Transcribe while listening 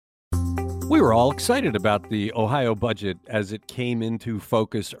We were all excited about the Ohio budget as it came into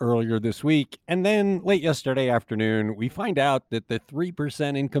focus earlier this week. And then late yesterday afternoon, we find out that the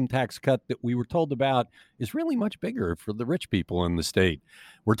 3% income tax cut that we were told about is really much bigger for the rich people in the state.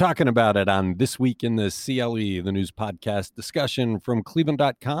 We're talking about it on This Week in the CLE, the news podcast discussion from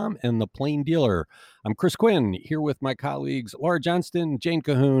Cleveland.com and The Plain Dealer. I'm Chris Quinn, here with my colleagues Laura Johnston, Jane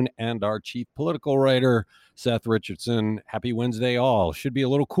Cahoon, and our chief political writer, Seth Richardson. Happy Wednesday, all. Should be a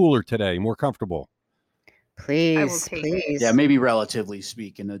little cooler today, more comfortable. Please. Yeah, maybe relatively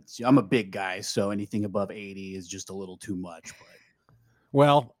speaking. I'm a big guy, so anything above 80 is just a little too much. But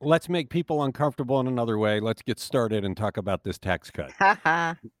well, let's make people uncomfortable in another way. Let's get started and talk about this tax cut.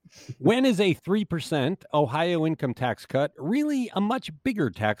 When is a 3% Ohio income tax cut really a much bigger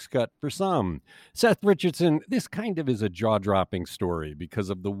tax cut for some? Seth Richardson, this kind of is a jaw-dropping story because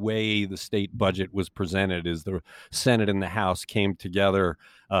of the way the state budget was presented as the Senate and the House came together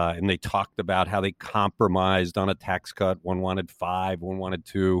and they talked about how they compromised on a tax cut. One wanted 5, one wanted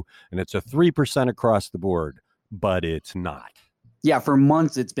 2, and it's a 3% across the board, but it's not. Yeah, for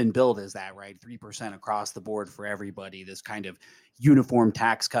months it's been billed as that, right? 3% across the board for everybody, this kind of uniform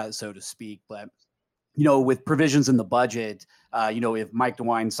tax cut, so to speak. But, with provisions in the budget, if Mike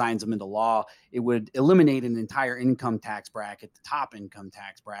DeWine signs them into law, it would eliminate an entire income tax bracket, the top income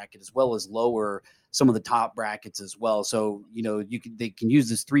tax bracket, as well as lower some of the top brackets as well. So, they can use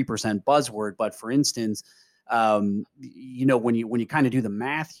this 3% buzzword. But for instance, when you kind of do the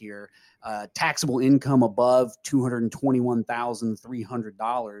math here, taxable income above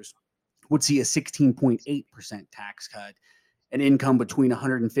 $221,300 would see a 16.8% tax cut. An income between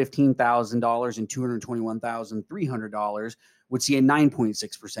 $115,000 and $221,300 would see a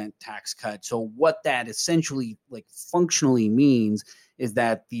 9.6% tax cut. So what that essentially functionally means is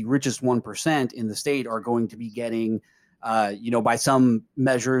that the richest 1% in the state are going to be getting by some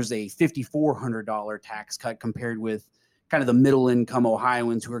measures, a $5,400 tax cut compared with kind of the middle income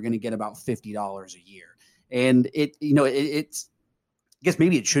Ohioans who are going to get about $50 a year. And it's, I guess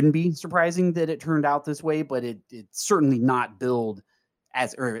maybe it shouldn't be surprising that it turned out this way, but it's certainly not billed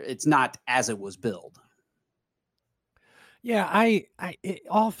it's not as it was billed. Yeah, I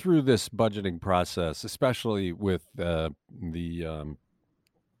all through this budgeting process, especially with the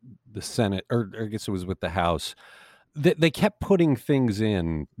Senate, or I guess it was with the House, they kept putting things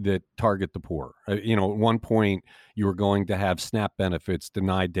in that target the poor. At one point, you were going to have SNAP benefits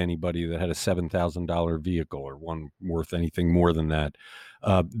denied to anybody that had a $7,000 vehicle or one worth anything more than that.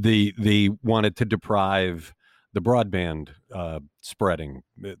 They wanted to deprive the broadband spreading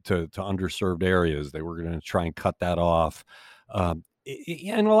to underserved areas. They were going to try and cut that off. And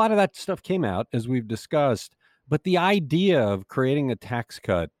a lot of that stuff came out, as we've discussed. But the idea of creating a tax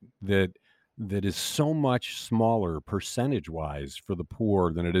cut that is so much smaller percentage-wise for the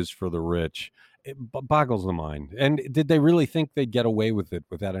poor than it is for the rich, it boggles the mind. And did they really think they'd get away with it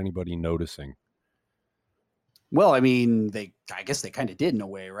without anybody noticing? Well, I mean, I guess they kind of did in a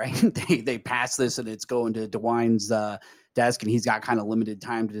way, right? They passed this and it's going to DeWine's desk, and he's got kind of limited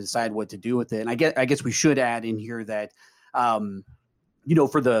time to decide what to do with it. And I guess we should add in here that,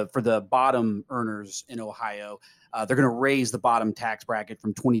 for the bottom earners in Ohio, they're going to raise the bottom tax bracket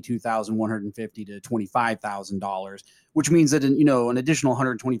from $22,150 to $25,000, which means that an additional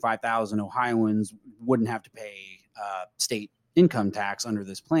 125,000 Ohioans wouldn't have to pay state income tax under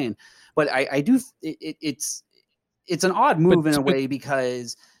this plan. But it's an odd move in a way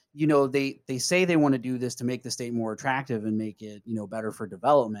because they say they want to do this to make the state more attractive and make it better for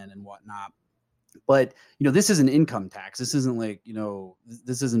development and whatnot. But, this is an income tax. This isn't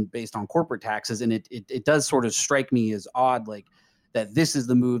this isn't based on corporate taxes. And it does sort of strike me as odd, that this is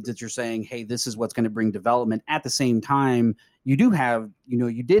the move that you're saying, hey, this is what's going to bring development. At the same time, you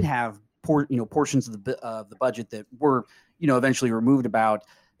did have portions of the budget that were, eventually removed about,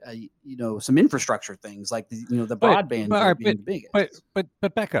 some infrastructure things like the broadband being the biggest. But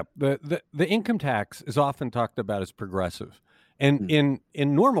back up. The income tax is often talked about as progressive. And in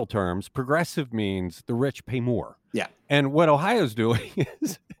normal terms, progressive means the rich pay more. Yeah. And what Ohio's doing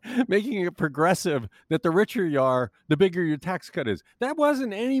is making it progressive that the richer you are, the bigger your tax cut is. That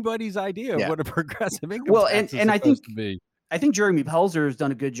wasn't anybody's idea of what a progressive income tax is supposed to be. I think Jeremy Pelzer has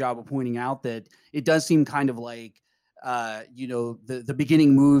done a good job of pointing out that it does seem kind of like, the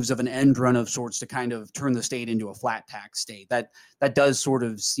beginning moves of an end run of sorts to kind of turn the state into a flat tax state. That does sort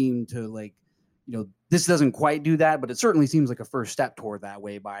of seem to this doesn't quite do that, but it certainly seems like a first step toward that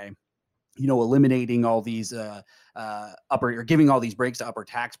way by, eliminating all these giving all these breaks to upper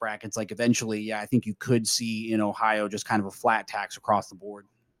tax brackets. Eventually, I think you could see in Ohio just kind of a flat tax across the board.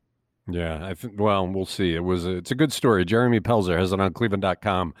 Yeah, well, we'll see. It's a good story. Jeremy Pelzer has it on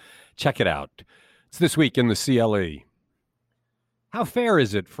Cleveland.com. Check it out. It's This Week in the CLE. How fair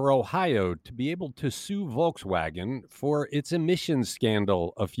is it for Ohio to be able to sue Volkswagen for its emissions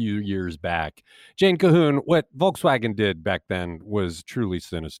scandal a few years back? Jane Cahoon, what Volkswagen did back then was truly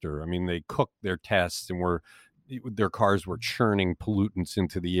sinister. I mean, they cooked their tests and their cars were churning pollutants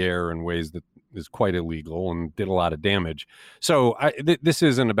into the air in ways that is quite illegal and did a lot of damage. So this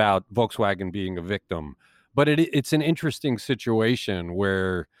isn't about Volkswagen being a victim, but it's an interesting situation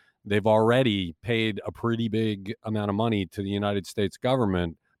where they've already paid a pretty big amount of money to the United States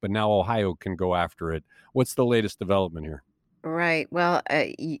government, but now Ohio can go after it. What's the latest development here? Right. Well,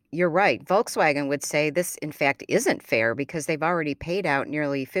 you're right. Volkswagen would say this, in fact, isn't fair because they've already paid out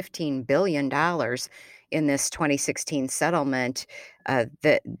nearly $15 billion in this 2016 settlement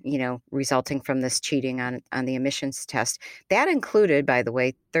that, resulting from this cheating on the emissions test. That included, by the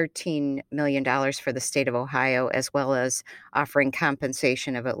way, $13 million for the state of Ohio, as well as offering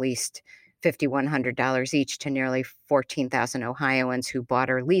compensation of at least $5,100 each to nearly 14,000 Ohioans who bought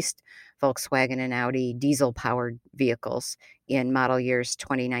or leased Volkswagen and Audi diesel-powered vehicles in model years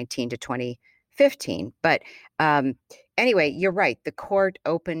 2019 to 2015. But anyway, you're right. The court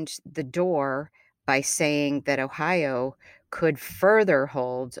opened the door by saying that Ohio could further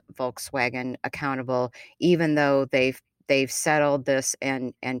hold Volkswagen accountable, even though they've settled this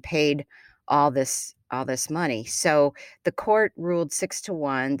and paid all this money. So the court ruled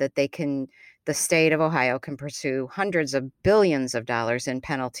 6-1 that the state of Ohio can pursue hundreds of billions of dollars in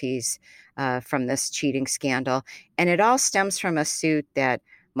penalties from this cheating scandal. And it all stems from a suit that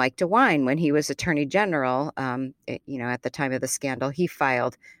Mike DeWine, when he was Attorney General, at the time of the scandal, he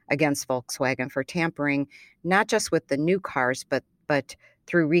filed against Volkswagen for tampering not just with the new cars, but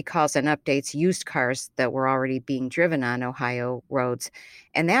through recalls and updates, used cars that were already being driven on Ohio roads.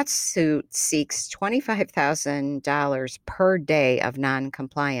 And that suit seeks $25,000 per day of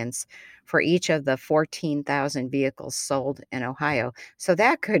noncompliance for each of the 14,000 vehicles sold in Ohio. So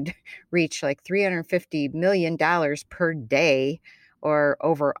that could reach like $350 million per day, or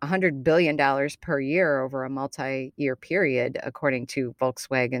over $100 billion per year over a multi-year period, according to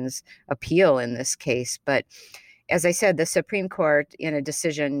Volkswagen's appeal in this case. But as I said, the Supreme Court, in a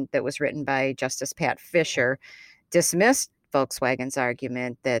decision that was written by Justice Pat Fisher, dismissed Volkswagen's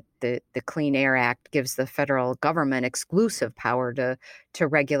argument that the Clean Air Act gives the federal government exclusive power to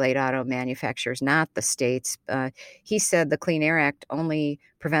regulate auto manufacturers, not the states. He said the Clean Air Act only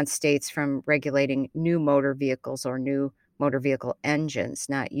prevents states from regulating new motor vehicles or new motor vehicle engines,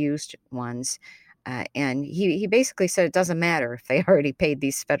 not used ones. And he basically said it doesn't matter if they already paid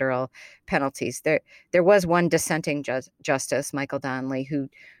these federal penalties. There was one dissenting justice, Michael Donnelly, who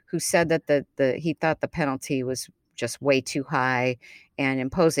said that he thought the penalty was just way too high, and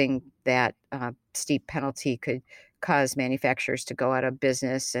imposing that steep penalty could cause manufacturers to go out of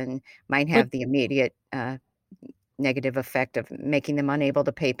business and might have the immediate negative effect of making them unable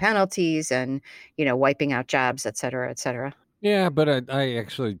to pay penalties and, wiping out jobs, et cetera, et cetera. Yeah, but I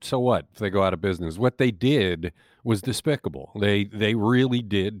actually, so what if they go out of business? What they did was despicable. They really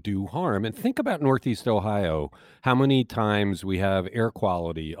did do harm. And think about Northeast Ohio, how many times we have air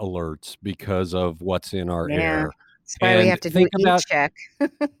quality alerts because of what's in our air. That's why we have to do a heat check.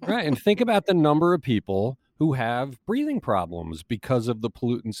 Right, and think about the number of people who have breathing problems because of the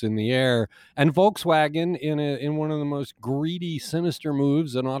pollutants in the air. And Volkswagen, in one of the most greedy, sinister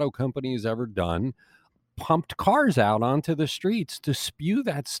moves an auto company has ever done, pumped cars out onto the streets to spew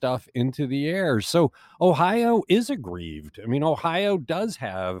that stuff into the air. So Ohio is aggrieved. I mean, Ohio does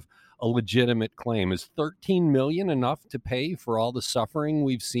have a legitimate claim. Is $13 million enough to pay for all the suffering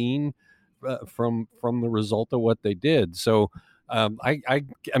we've seen from the result of what they did? So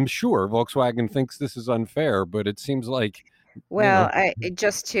I'm sure Volkswagen thinks this is unfair, but it seems like, well,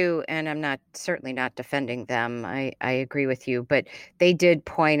 and I'm certainly not defending them. I agree with you, but they did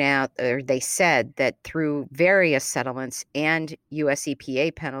point out, or they said that through various settlements and US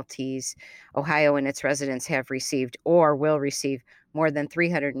EPA penalties, Ohio and its residents have received or will receive more than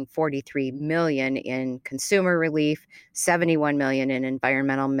 $343 million in consumer relief, $71 million in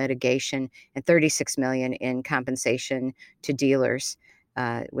environmental mitigation, and $36 million in compensation to dealers.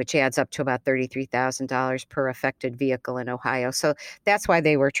 Which adds up to about $33,000 per affected vehicle in Ohio. So that's why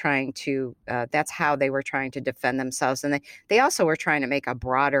they were trying to, that's how they were trying to defend themselves. And they also were trying to make a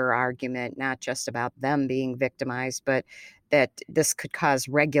broader argument, not just about them being victimized, but that this could cause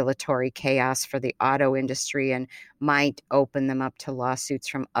regulatory chaos for the auto industry and might open them up to lawsuits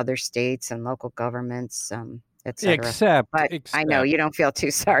from other states and local governments. Except I know you don't feel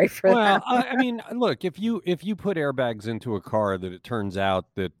too sorry for them. Well, I mean, look, if you put airbags into a car that it turns out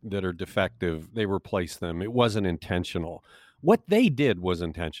that are defective, they replace them. It wasn't intentional. What they did was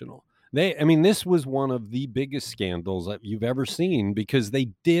intentional. This was one of the biggest scandals that you've ever seen because they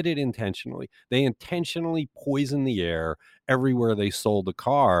did it intentionally. They intentionally poisoned the air everywhere they sold a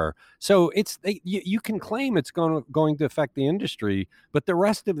car. So you can claim it's going to affect the industry, but the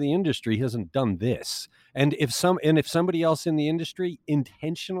rest of the industry hasn't done this. And if somebody else in the industry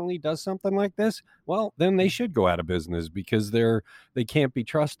intentionally does something like this, well, then they should go out of business because they can't be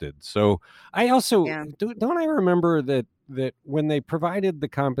trusted. So I also Yeah. don't I remember that when they provided the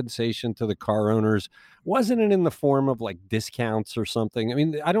compensation to the car owners, wasn't it in the form of like discounts or something? I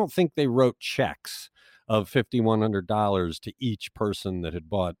mean, I don't think they wrote checks of $5,100 to each person that had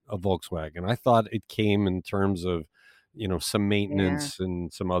bought a Volkswagen. I thought it came in terms of, some Yeah. maintenance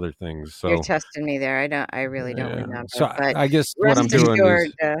and some other things. You're So, testing me there. I really don't yeah. remember, So but I guess what I'm rest You doing assured,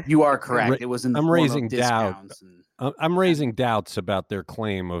 is you are go ahead. correct. It was in the I'm form of raising doubt. discounts and I'm Yeah. raising doubts about their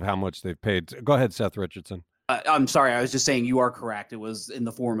claim of how much they've paid. Go ahead, Seth Richardson. I'm sorry, I was just saying you are correct. It was in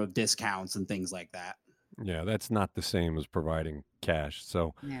the form of discounts and things like that. Yeah, that's not the same as providing cash.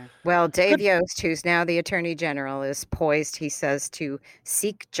 So Yeah. Well, Dave good. Yost, who's now the Attorney General, is poised, he says, to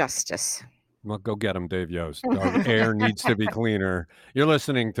seek justice. Well, go get him, Dave Yost. Our air needs to be cleaner. You're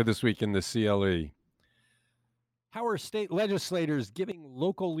listening to This Week in the CLE. How are state legislators giving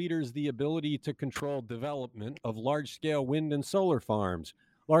local leaders the ability to control development of large-scale wind and solar farms?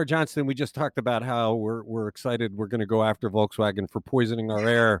 Laura Johnston, we just talked about how we're excited we're going to go after Volkswagen for poisoning our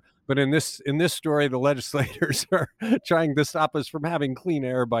air, but in this story, the legislators are trying to stop us from having clean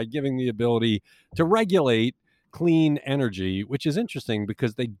air by giving the ability to regulate clean energy, which is interesting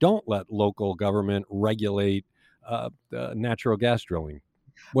because they don't let local government regulate natural gas drilling.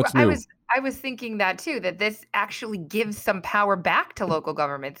 Well, What's new? I was thinking that too, that this actually gives some power back to local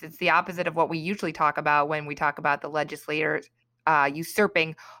governments. It's the opposite of what we usually talk about when we talk about the legislators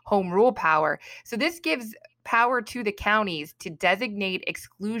usurping home rule power. So this gives power to the counties to designate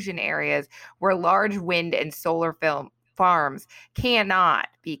exclusion areas where large wind and solar farms cannot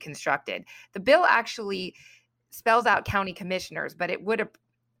be constructed. The bill actually spells out county commissioners, but it would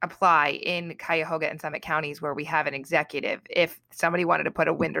apply in Cuyahoga and Summit counties where we have an executive if somebody wanted to put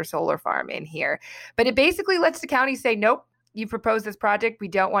a wind or solar farm in here. But it basically lets the county say, nope, you proposed this project. We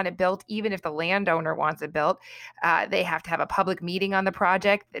don't want it built, even if the landowner wants it built. They have to have a public meeting on the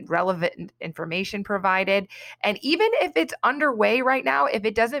project, relevant information provided. And even if it's underway right now, if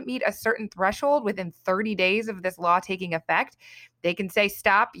it doesn't meet a certain threshold within 30 days of this law taking effect, they can say,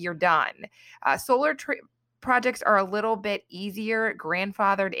 stop, you're done. Solar projects are a little bit easier,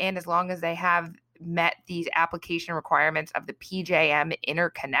 grandfathered in as long as they have met these application requirements of the PJM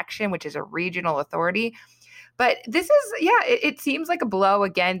interconnection, which is a regional authority. But this is, it seems like a blow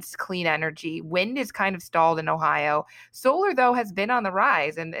against clean energy. Wind is kind of stalled in Ohio. Solar, though, has been on the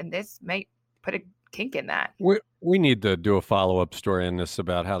rise, and this might put a kink in that. We need to do a follow-up story on this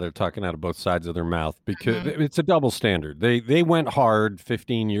about how they're talking out of both sides of their mouth because it's a double standard. They went hard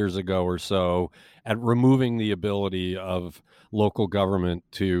 15 years ago or so at removing the ability of local government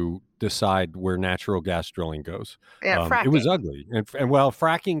to decide where natural gas drilling goes. Fracking. It was ugly. And well,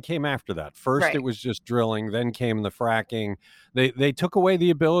 fracking came after that. First, Right. It was just drilling. Then came the fracking. They took away the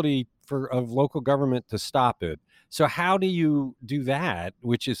ability of local government to stop it. So how do you do that,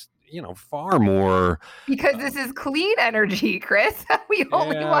 which is far more because this is clean energy, Chris. We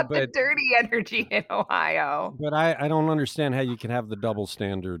only want the dirty energy in Ohio. But I don't understand how you can have the double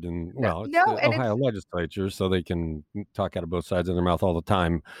standard and it's No, the Ohio legislature, so they can talk out of both sides of their mouth all the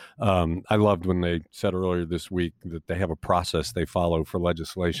time. I loved when they said earlier this week that they have a process they follow for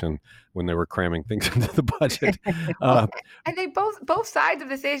legislation when they were cramming things into the budget. And they both sides of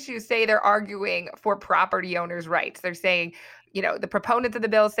this issue say they're arguing for property owners' rights. They're saying, the proponents of the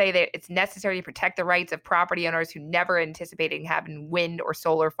bill say that it's necessary to protect the rights of property owners who never anticipated having wind or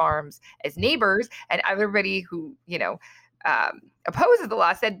solar farms as neighbors. And everybody who, opposes the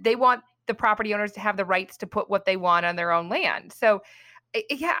law said they want the property owners to have the rights to put what they want on their own land. So,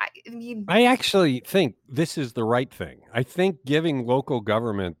 I actually think this is the right thing. I think giving local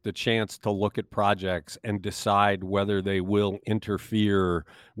government the chance to look at projects and decide whether they will interfere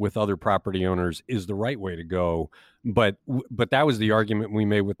with other property owners is the right way to go. But that was the argument we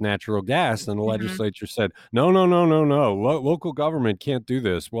made with natural gas, and the legislature said, no. Local government can't do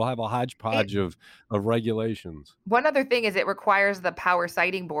this. We'll have a hodgepodge of regulations. One other thing is it requires the Power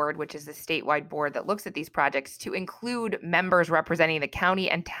Siting Board, which is a statewide board that looks at these projects, to include members representing the county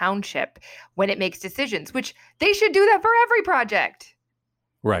and township when it makes decisions, which they should do that for every project.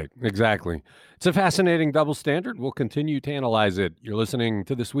 Right, exactly. It's a fascinating double standard. We'll continue to analyze it. You're listening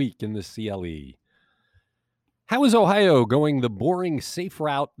to This Week in the CLE. How is Ohio going the boring, safe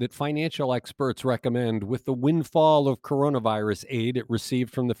route that financial experts recommend with the windfall of coronavirus aid it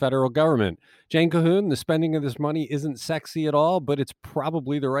received from the federal government? Jane Cahoon, the spending of this money isn't sexy at all, but it's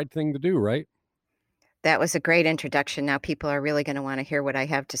probably the right thing to do, right? That was a great introduction. Now people are really gonna wanna hear what I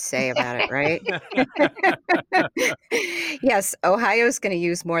have to say about it, right? Yes, Ohio is gonna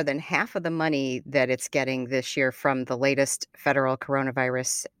use more than half of the money that it's getting this year from the latest federal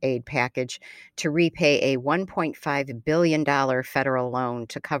coronavirus aid package to repay a $1.5 billion federal loan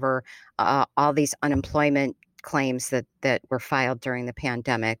to cover, all these unemployment claims that were filed during the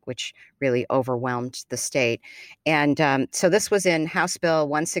pandemic, which really overwhelmed the state. And so this was in House Bill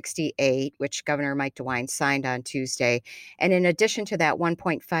 168, which Governor Mike DeWine signed on Tuesday. And in addition to that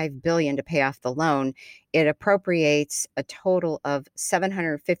 1.5 billion to pay off the loan, it appropriates a total of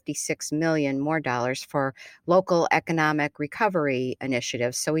 756 million more dollars for local economic recovery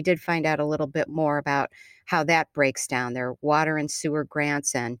initiatives. So we did find out a little bit more about how that breaks down. Their water and sewer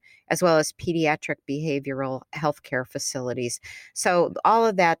grants, and as well as pediatric behavioral health care facilities. So all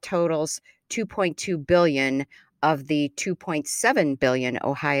of that totals 2.2 billion of the 2.7 billion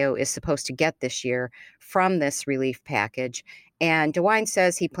Ohio is supposed to get this year from this relief package. And DeWine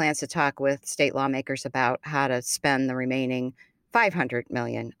says he plans to talk with state lawmakers about how to spend the remaining 500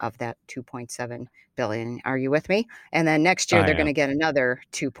 million of that 2.7 billion. Are you with me? And then next year I they're going am. to get another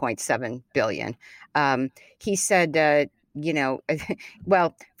 2.7 billion. He said, you know,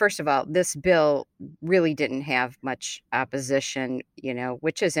 well, first of all, this bill really didn't have much opposition, you know,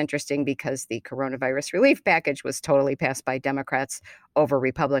 which is interesting because the coronavirus relief package was totally passed by Democrats over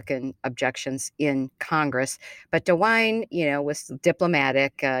Republican objections in Congress. But DeWine, you know, was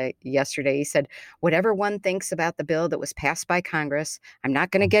diplomatic. Yesterday, he said, whatever one thinks about the bill that was passed by Congress, I'm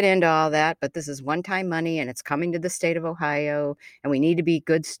not going to get into all that, but this is one-time money and it's coming to the state of Ohio and we need to be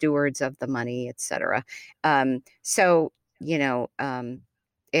good stewards of the money, et cetera. So, you know,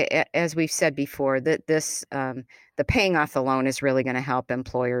 as we've said before, that the paying off the loan is really going to help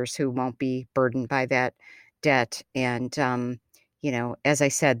employers who won't be burdened by that debt. And you know, as I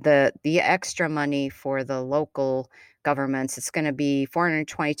said, the extra money for the local governments, it's going to be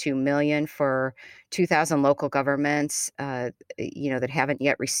 422 million for 2,000 local governments, you know, that haven't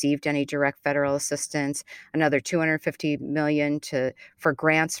yet received any direct federal assistance. Another 250 million for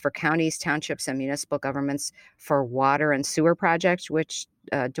grants for counties, townships, and municipal governments for water and sewer projects, which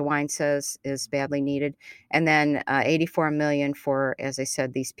DeWine says is badly needed. And then 84 million for, as I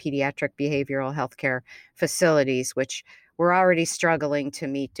said, these pediatric behavioral health care facilities, which we're already struggling to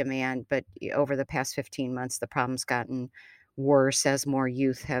meet demand, but over the past 15 months, the problem's gotten worse as more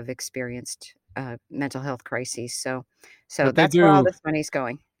youth have experienced mental health crises. So But they that's where all do. this money's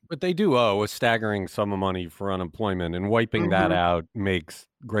going. But they do owe a staggering sum of money for unemployment, and wiping that Hmm. out makes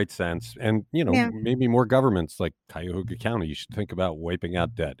great sense. And, you know, Yeah. maybe more governments like Cuyahoga County, you should think about wiping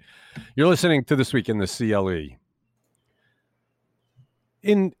out debt. You're listening to This Week in the CLE.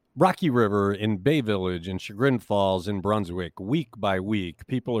 In Rocky River, in Bay Village, in Chagrin Falls, in Brunswick, week by week,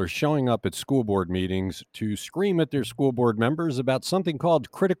 people are showing up at school board meetings to scream at their school board members about something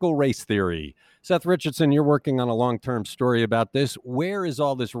called critical race theory. Seth Richardson, you're working on a long-term story about this. Where is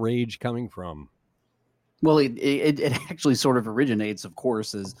all this rage coming from? Well, it actually sort of originates, of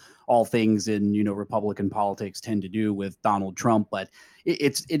course, as all things in Republican politics tend to do with Donald Trump, but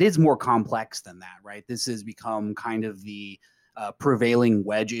it is more complex than that, right? This has become kind of the prevailing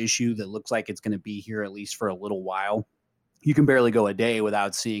wedge issue that looks like it's going to be here at least for a little while. You can barely go a day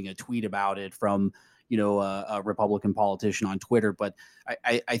without seeing a tweet about it from a Republican politician on Twitter. But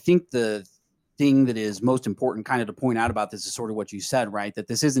I think the thing that is most important kind of to point out about this is sort of what you said, right? That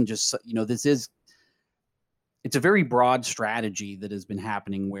this isn't just it's a very broad strategy that has been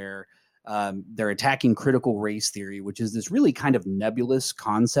happening where they're attacking critical race theory, which is this really kind of nebulous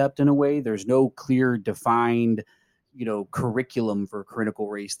concept in a way. There's no clear defined, curriculum for critical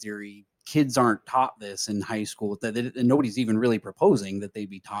race theory. Kids aren't taught this in high school, and nobody's even really proposing that they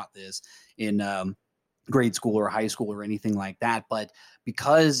be taught this in grade school or high school or anything like that. But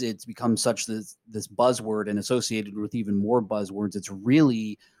because it's become such this buzzword and associated with even more buzzwords, it's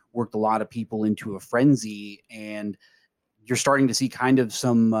really worked a lot of people into a frenzy, and you're starting to see kind of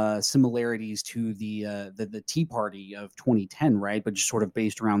some similarities to the Tea Party of 2010, right? But just sort of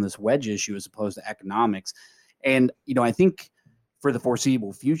based around this wedge issue as opposed to economics. And I think for the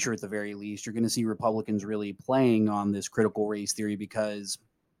foreseeable future, at the very least, you're going to see Republicans really playing on this critical race theory, because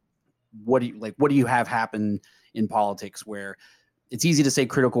what do you have happen in politics where it's easy to say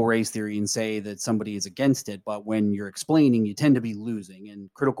critical race theory and say that somebody is against it, but when you're explaining, you tend to be losing.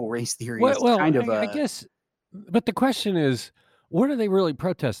 And critical race theory is Well, kind of I guess, but the question is, What are they really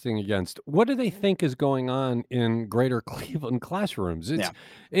protesting against? What do they think is going on in greater Cleveland classrooms? Yeah.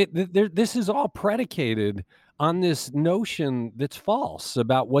 This is all predicated on this notion that's false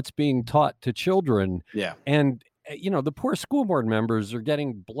about what's being taught to children. Yeah. And, the poor school board members are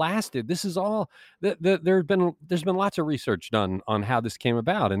getting blasted. This is all, there's been lots of research done on how this came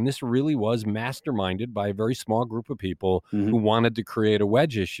about. And this really was masterminded by a very small group of people who wanted to create a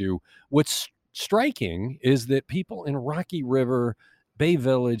wedge issue. What's striking is that people in Rocky River, Bay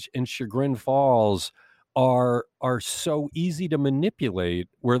Village, and Chagrin Falls are so easy to manipulate,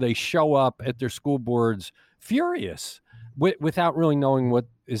 where they show up at their school boards furious without really knowing what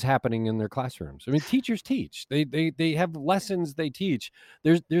is happening in their classrooms. I mean, teachers teach. They have lessons they teach.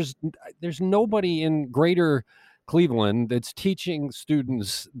 There's nobody in greater Cleveland that's teaching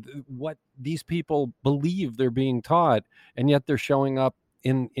students what these people believe they're being taught, and yet they're showing up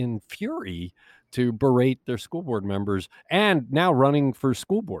in fury to berate their school board members, and now running for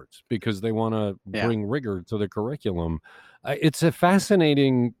school boards because they want to bring rigor to the curriculum. It's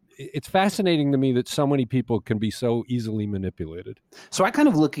fascinating to me that so many people can be so easily manipulated. So I kind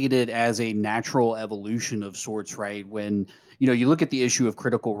of look at it as a natural evolution of sorts, right? When, you look at the issue of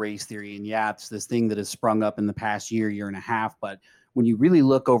critical race theory, and it's this thing that has sprung up in the past year and a half. But when you really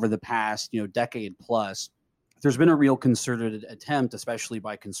look over the past, decade plus, there's been a real concerted attempt, especially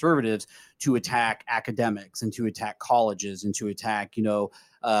by conservatives, to attack academics and to attack colleges and to attack,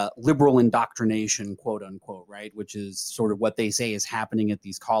 liberal indoctrination, quote unquote, right? Which is sort of what they say is happening at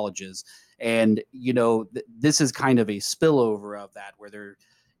these colleges. And, this is kind of a spillover of that, where they're,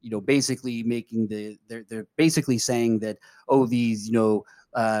 basically they're basically saying that, these,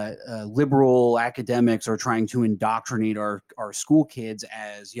 liberal academics are trying to indoctrinate our school kids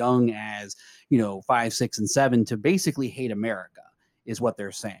as young as 5, 6, and 7 to basically hate America, is what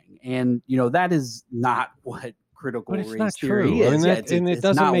they're saying. And that is not what critical race theory is. I mean, it's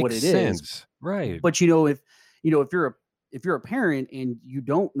doesn't not make what it sense. is. Right. But if you're a parent and you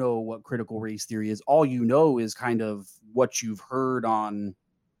don't know what critical race theory is, all you know is kind of what you've heard on,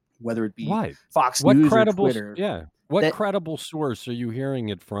 whether it be Fox News or Twitter. Yeah. What credible source are you hearing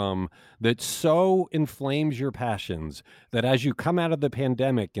it from that so inflames your passions that as you come out of the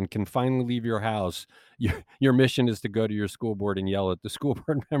pandemic and can finally leave your house, your mission is to go to your school board and yell at the school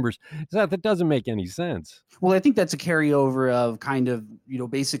board members? That doesn't make any sense. Well, I think that's a carryover of kind of,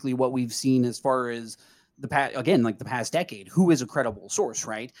 basically what we've seen as far as the past decade. Who is a credible source,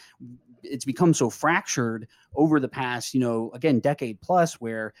 right? It's become so fractured over the past, decade plus,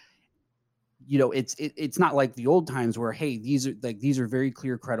 where it's not like the old times where, hey, these are very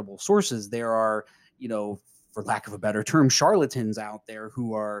clear, credible sources. There are, for lack of a better term, charlatans out there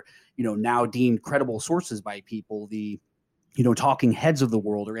who are, now deemed credible sources by people, the, talking heads of the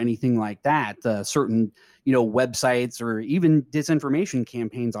world or anything like that. Certain, websites or even disinformation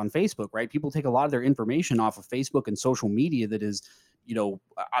campaigns on Facebook, right? People take a lot of their information off of Facebook and social media that is,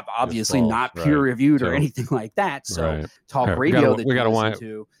 obviously not peer reviewed or anything like that. So talk radio that you listen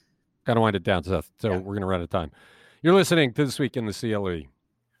to. Got to wind it down, Seth. So we're going to run out of time. You're listening to This Week in the CLE.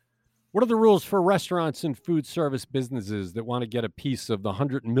 What are the rules for restaurants and food service businesses that want to get a piece of the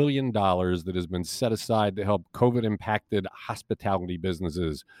 $100 million that has been set aside to help COVID-impacted hospitality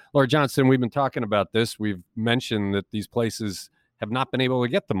businesses? Laura Johnston, we've been talking about this. We've mentioned that these places have not been able to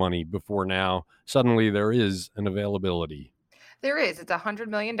get the money before now. Suddenly there is an availability. There is. It's $100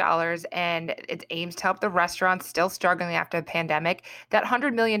 million, and it aims to help the restaurants still struggling after the pandemic. That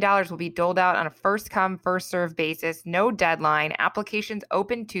 $100 million will be doled out on a first-come, first-served basis, no deadline. Applications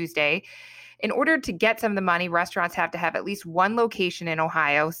open Tuesday. In order to get some of the money, restaurants have to have at least one location in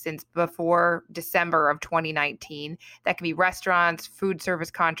Ohio since before December of 2019. That can be restaurants, food service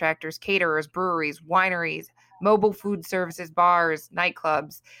contractors, caterers, breweries, wineries, mobile food services, bars,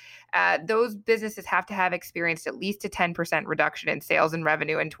 nightclubs. Those businesses have to have experienced at least a 10% reduction in sales and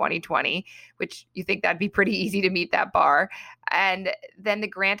revenue in 2020, which you think that'd be pretty easy to meet that bar. And then the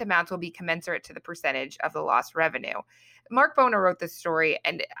grant amounts will be commensurate to the percentage of the lost revenue. Mark Boner wrote this story,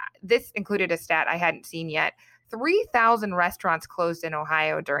 and this included a stat I hadn't seen yet. 3,000 restaurants closed in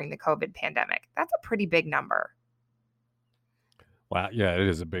Ohio during the COVID pandemic. That's a pretty big number. Wow, yeah, it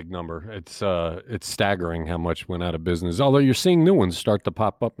is a big number. It's staggering how much went out of business. Although you're seeing new ones start to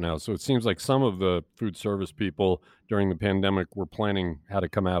pop up now, so it seems like some of the food service people during the pandemic were planning how to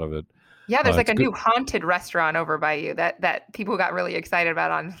come out of it. Yeah, there's like a new haunted restaurant over by you that people got really excited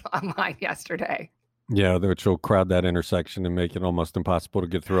about online yesterday. Yeah, which will crowd that intersection and make it almost impossible to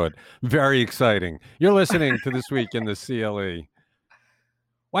get through it. Very exciting. You're listening to This Week in the CLE.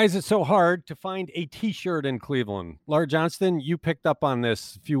 Why is it so hard to find a T-shirt in Cleveland? Laura Johnston, you picked up on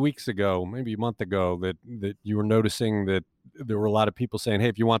this a few weeks ago, maybe a month ago, that you were noticing that there were a lot of people saying, hey,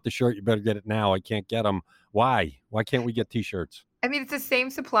 if you want the shirt, you better get it now. I can't get them. Why can't we get t-shirts? I mean, it's the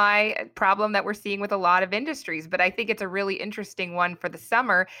same supply problem that we're seeing with a lot of industries, but I think it's a really interesting one for the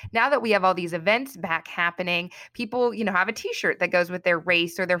summer. Now that we have all these events back happening, people, have a t-shirt that goes with their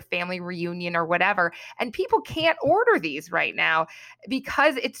race or their family reunion or whatever, and people can't order these right now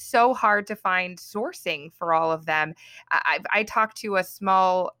because it's so hard to find sourcing for all of them. I talked to a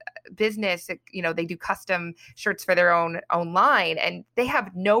small business, they do custom shirts for their own line, and they have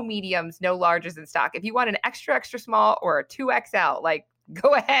no mediums, no larges in stock. If you want an extra, extra small or a 2XL, like,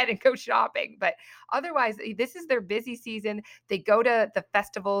 go ahead and go shopping. But otherwise, this is their busy season. They go to the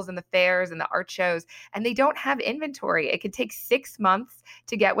festivals and the fairs and the art shows, and they don't have inventory. It could take 6 months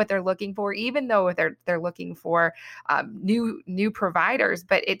to get what they're looking for, even though they're looking for new providers.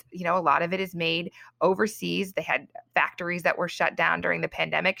 But a lot of it is made overseas. They had factories that were shut down during the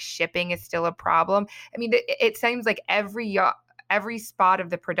pandemic. Shipping is still a problem. I mean, it seems like every spot of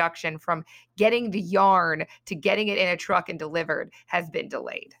the production, from getting the yarn to getting it in a truck and delivered, has been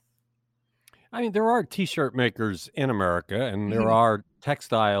delayed. I mean, there are t-shirt makers in America, and there Mhm. are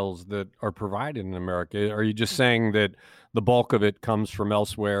textiles that are provided in America. Are you just saying that the bulk of it comes from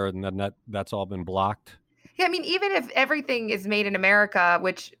elsewhere, and then that's all been blocked? Yeah, I mean, even if everything is made in America,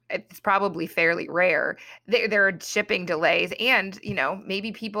 which it's probably fairly rare, there are shipping delays. And,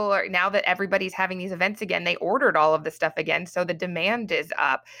 maybe people are, now that everybody's having these events again, they ordered all of the stuff again. So the demand is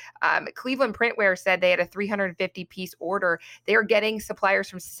up. Cleveland Printwear said they had a 350-piece order. They are getting suppliers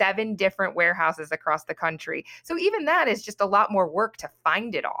from 7 different warehouses across the country. So even that is just a lot more work to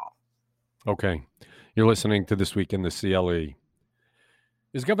find it all. Okay. You're listening to This Week in the CLE.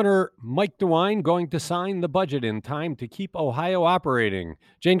 Is Governor Mike DeWine going to sign the budget in time to keep Ohio operating?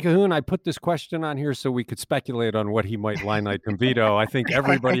 Jane Cahoon, I put this question on here so we could speculate on what he might line item veto. I think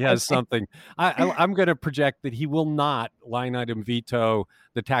everybody has something. I'm going to project that he will not line item veto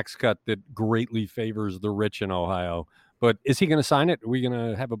the tax cut that greatly favors the rich in Ohio. But is he going to sign it? Are we going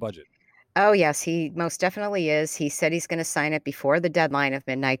to have a budget? Oh, yes, he most definitely is. He said he's going to sign it before the deadline of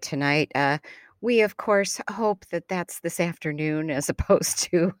midnight tonight. We, of course, hope that that's this afternoon as opposed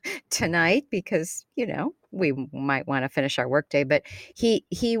to tonight because, we might want to finish our workday. But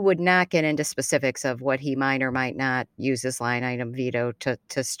he would not get into specifics of what he might or might not use his line item veto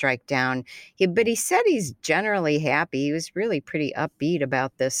to strike down. But he said he's generally happy. He was really pretty upbeat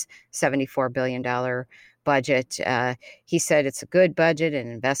about this $74 billion budget. He said it's a good budget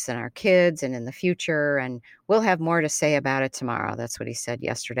and invests in our kids and in the future, and we'll have more to say about it tomorrow. That's what he said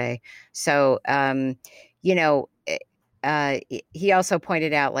yesterday. So, he also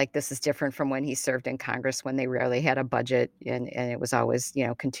pointed out, like, this is different from when he served in Congress, when they rarely had a budget and it was always,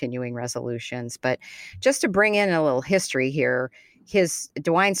 continuing resolutions. But just to bring in a little history here,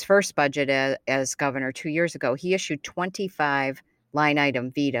 DeWine's first budget as governor 2 years ago, he issued 25 line item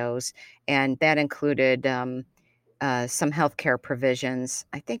vetoes, and that included some healthcare provisions.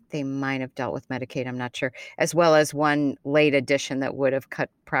 I think they might have dealt with Medicaid, I'm not sure, as well as one late addition that would have cut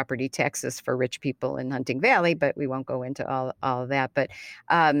property taxes for rich people in Hunting Valley, but we won't go into all of that. But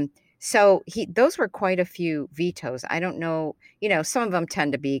so those were quite a few vetoes. I don't know, some of them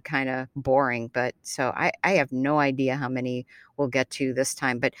tend to be kind of boring, but so I have no idea how many we'll get to this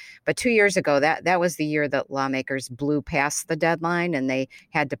time. But 2 years ago, that was the year that lawmakers blew past the deadline and they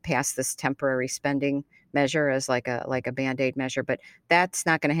had to pass this temporary spending measure as like a Band-Aid measure. But that's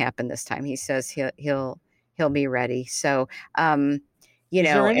not going to happen this time. He says he'll be ready. So is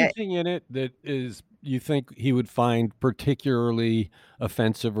there anything in it that you think he would find particularly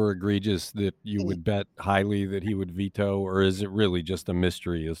offensive or egregious that you would bet highly that he would veto, or is it really just a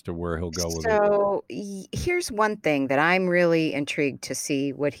mystery as to where he'll go with it? So here's one thing that I'm really intrigued to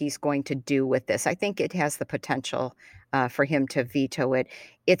see what he's going to do with this. I think it has the potential for him to veto it.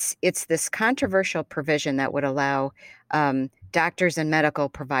 It's this controversial provision that would allow doctors and medical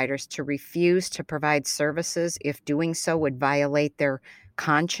providers to refuse to provide services if doing so would violate their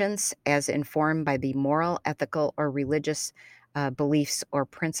conscience as informed by the moral, ethical, or religious beliefs or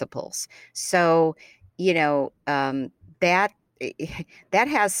principles. So, that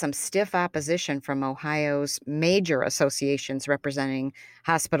has some stiff opposition from Ohio's major associations representing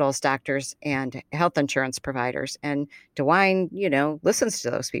hospitals, doctors, and health insurance providers. And DeWine, listens to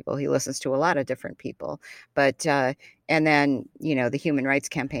those people. He listens to a lot of different people. But and then, the Human Rights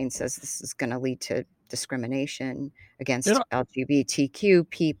Campaign says this is going to lead to discrimination against LGBTQ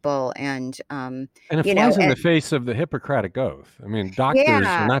people, and it flies in the face of the Hippocratic Oath. I mean, doctors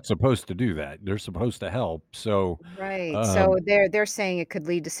are not supposed to do that. They're supposed to help. So right. So they're saying it could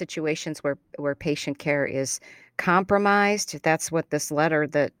lead to situations where patient care is compromised. That's what this letter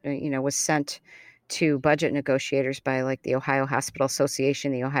that was sent to budget negotiators by like the Ohio Hospital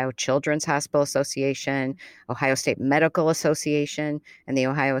Association, the Ohio Children's Hospital Association, Ohio State Medical Association, and the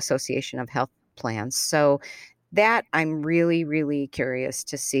Ohio Association of Health Plans. So that I'm really, really curious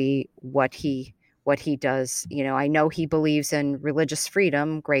to see what he does. I know he believes in religious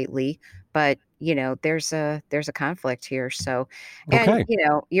freedom greatly, but there's a conflict here. So, and Okay.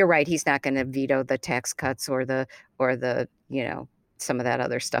 you're right. He's not going to veto the tax cuts or the some of that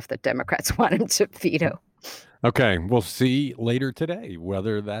other stuff that Democrats want him to veto. Okay, we'll see later today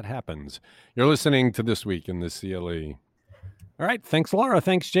whether that happens. You're listening to This Week in the CLE. All right, thanks, Laura.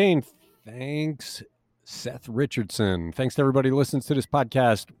 Thanks, Jane. Thanks, Seth Richardson. Thanks to everybody who listens to this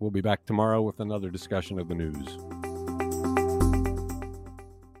podcast. We'll be back tomorrow with another discussion of the news.